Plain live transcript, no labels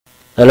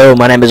Hello,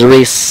 my name is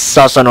Reese,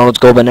 also known as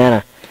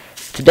Goldbanana.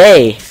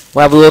 Today,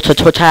 we'll have a little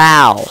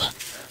tutorial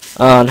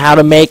on how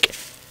to make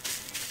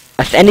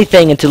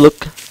anything into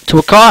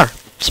a car.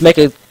 Just make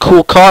a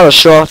cool car to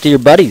show off to your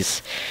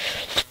buddies.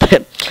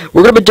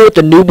 We're gonna do it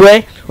the noob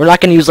way. We're not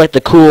gonna use like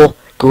the cool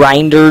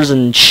grinders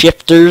and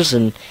shifters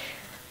and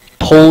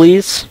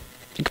pulleys.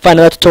 You can find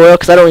another tutorial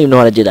because I don't even know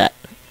how to do that.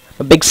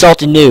 I'm a big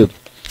salty noob,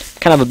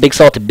 kind of a big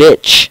salty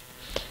bitch.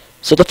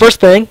 So the first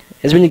thing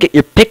is when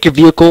you pick your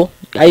vehicle.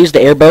 I use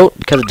the airboat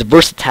because it's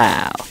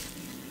versatile.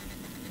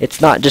 It's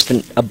not just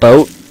a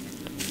boat.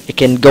 It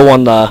can go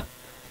on the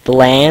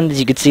land, as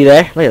you can see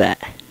there. Look at that.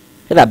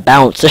 Look at that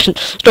bounce. There's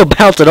no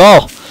bounce at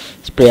all.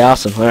 It's pretty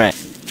awesome. Alright.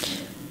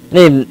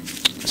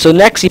 So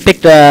next you pick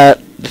the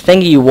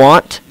thing you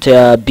want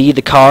to be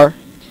the car.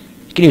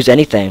 You can use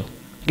anything.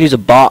 You can use a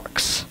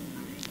box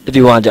if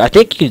you want to. I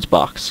think you can use a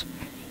box.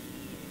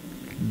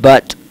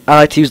 But I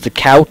like to use the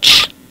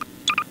couch.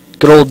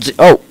 Good old...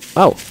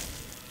 Oh.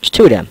 There's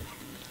two of them.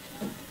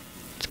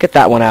 Get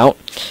that one out.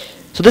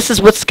 So this is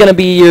what's gonna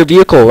be your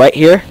vehicle right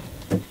here.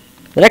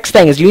 The next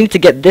thing is you need to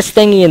get this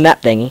thingy and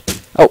that thingy.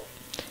 Oh,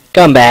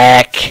 come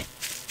back.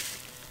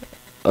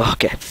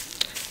 Okay.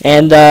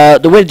 And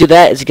the way to do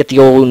that is you get the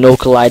old no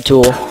collide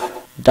tool.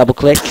 Double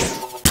click.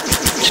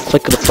 Just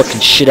click the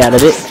fucking shit out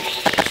of it.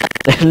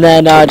 And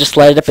then just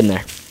slide it up in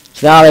there.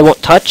 So now they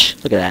won't touch.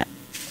 Look at that.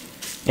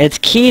 And it's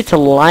key to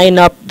line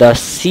up the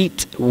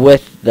seat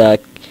with the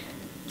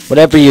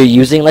whatever you're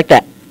using like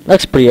that.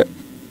 Looks pretty.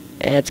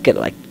 Let's get it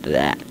like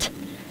that.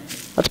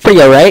 That's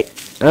pretty alright,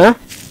 huh?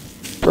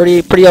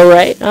 Pretty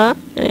alright, huh?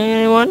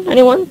 Anyone?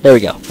 There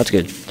we go. That's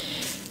good.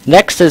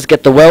 Next is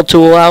get the weld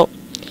tool out.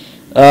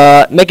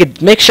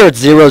 Make sure it's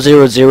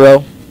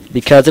 000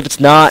 because if it's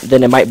not,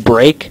 then it might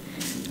break.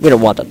 We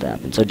don't want that to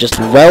happen. So just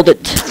weld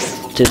it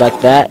to like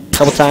that a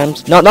couple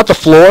times. Not the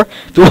floor.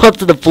 If you weld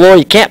to the floor,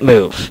 you can't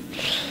move.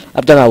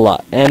 I've done that a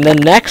lot. And then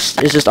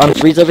next is just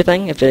unfreeze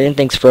everything if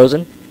anything's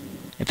frozen.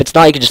 If it's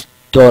not, you can just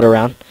throw it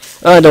around.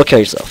 Don't kill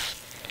yourself.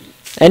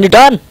 And you're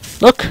done.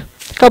 Look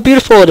how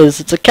beautiful it is.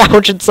 It's a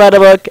couch inside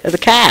of a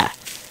car.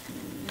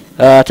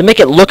 To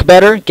make it look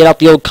better, get out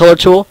the old color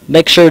tool.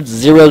 Make sure it's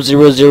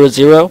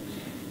 000,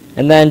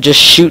 and then just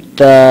shoot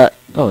the.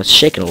 Oh, it's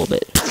shaking a little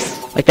bit,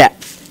 like that.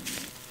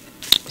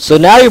 So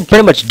now you're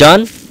pretty much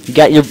done. You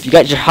got your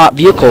hot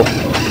vehicle.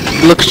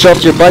 You show off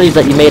to your buddies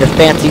that you made a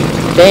fancy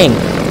thing.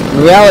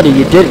 In reality,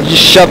 you didn't. You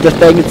just shoved the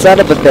thing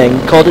inside of a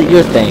thing, called it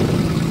your thing.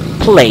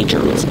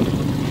 Plagiarism.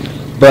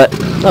 But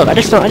look, I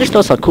just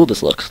noticed how cool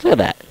this looks. Look at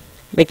that.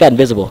 Make that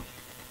invisible.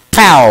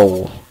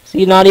 Pow! See,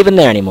 you're not even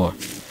there anymore.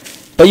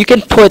 But you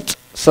can put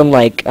some,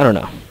 like, I don't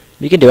know.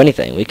 You can do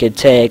anything. We could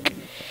take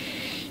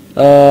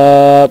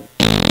where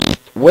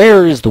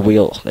is the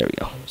wheel? There we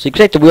go. So you can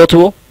take the wheel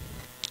tool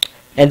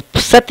and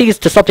set these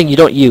to something you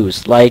don't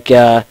use, like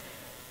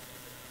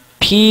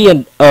P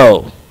and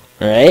O.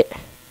 Alright?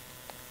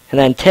 And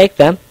then take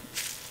them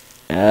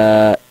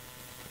and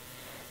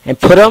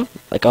put them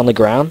like on the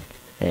ground.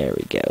 There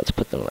we go. Let's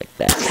put them like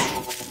that.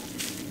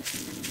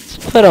 Let's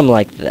put them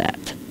like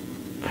that.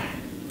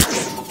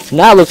 So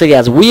now it looks like it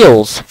has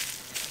wheels.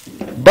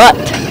 But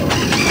look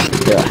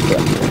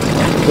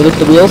at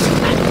the wheels.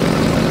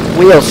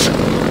 Wheels.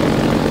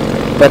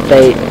 But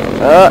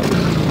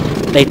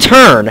they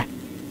turn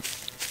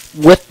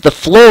with the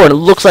floor and it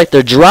looks like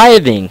they're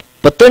driving,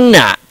 but they're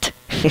not.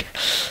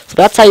 So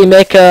that's how you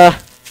make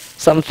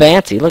something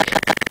fancy. Look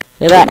at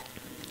that.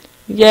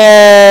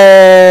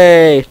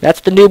 Yay!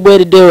 That's the noob way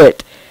to do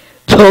it.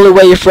 The only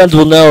way your friends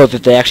will know if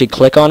they actually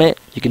click on it.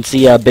 You can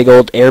see a big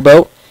old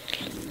airboat.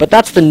 But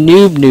that's the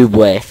noob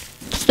way.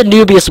 That's the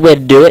noobiest way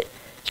to do it.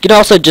 You can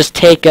also just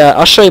take,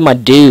 I'll show you my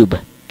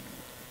doob.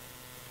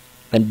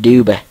 My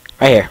doob.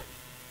 Right here.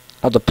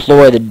 I'll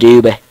deploy the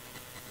doob.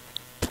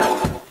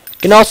 You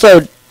can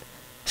also,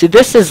 see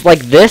this is like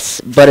this,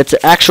 but it's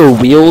actual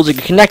wheels. You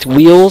can connect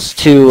wheels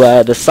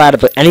to the side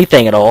of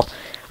anything at all.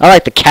 I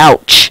like the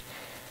couch.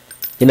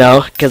 You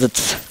know, because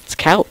it's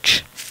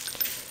couch.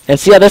 And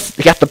see how this,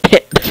 you got the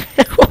pit.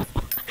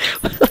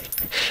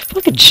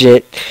 Fucking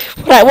shit.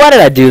 Why did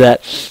I do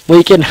that? Well,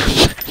 you can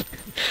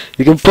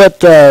you can put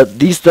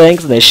these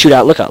things and they shoot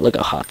out. Look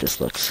how hot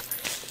this looks.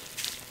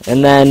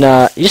 And then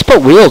you just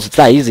put wheels. It's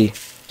that easy.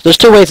 So there's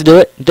two ways to do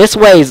it. This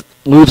way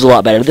moves a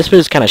lot better. This way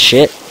is kind of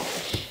shit.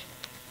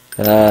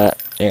 Here,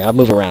 I'll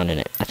move around in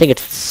it. I think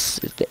it's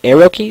the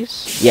arrow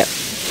keys. Yep.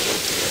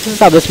 This is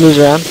how this moves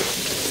around.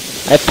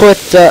 I put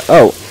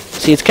oh.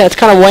 See, it's kind of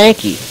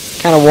wanky.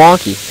 Kind of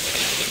wonky.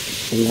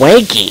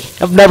 Wanky.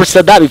 I've never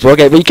said that before.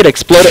 Okay, but you could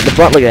explode it in the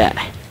front. Look at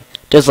that.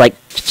 Just like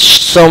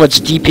so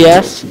much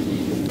DPS.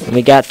 And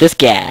we got this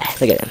guy.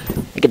 Look at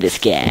him. Look at this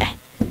guy.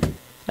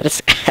 I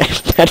just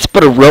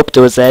put a rope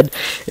to his head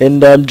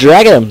and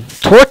dragging him.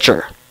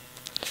 Torture.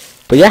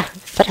 But yeah,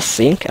 is that a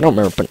sink? I don't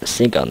remember putting a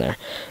sink on there.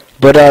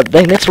 But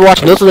thanks for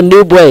watching. Those are the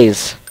noob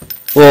ways.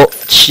 Well,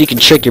 you can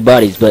trick your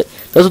buddies, but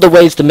those are the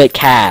ways to make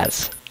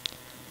cars.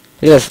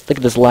 Look at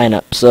this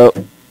lineup. So,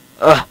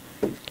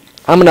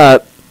 I'm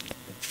gonna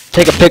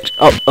take a picture.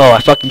 Oh,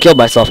 I fucking killed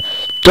myself.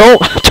 don't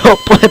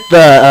put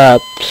the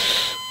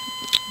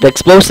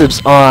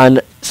explosives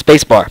on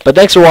spacebar. But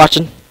thanks for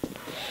watching.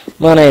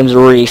 My name's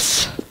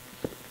Reese.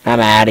 I'm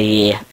outta here.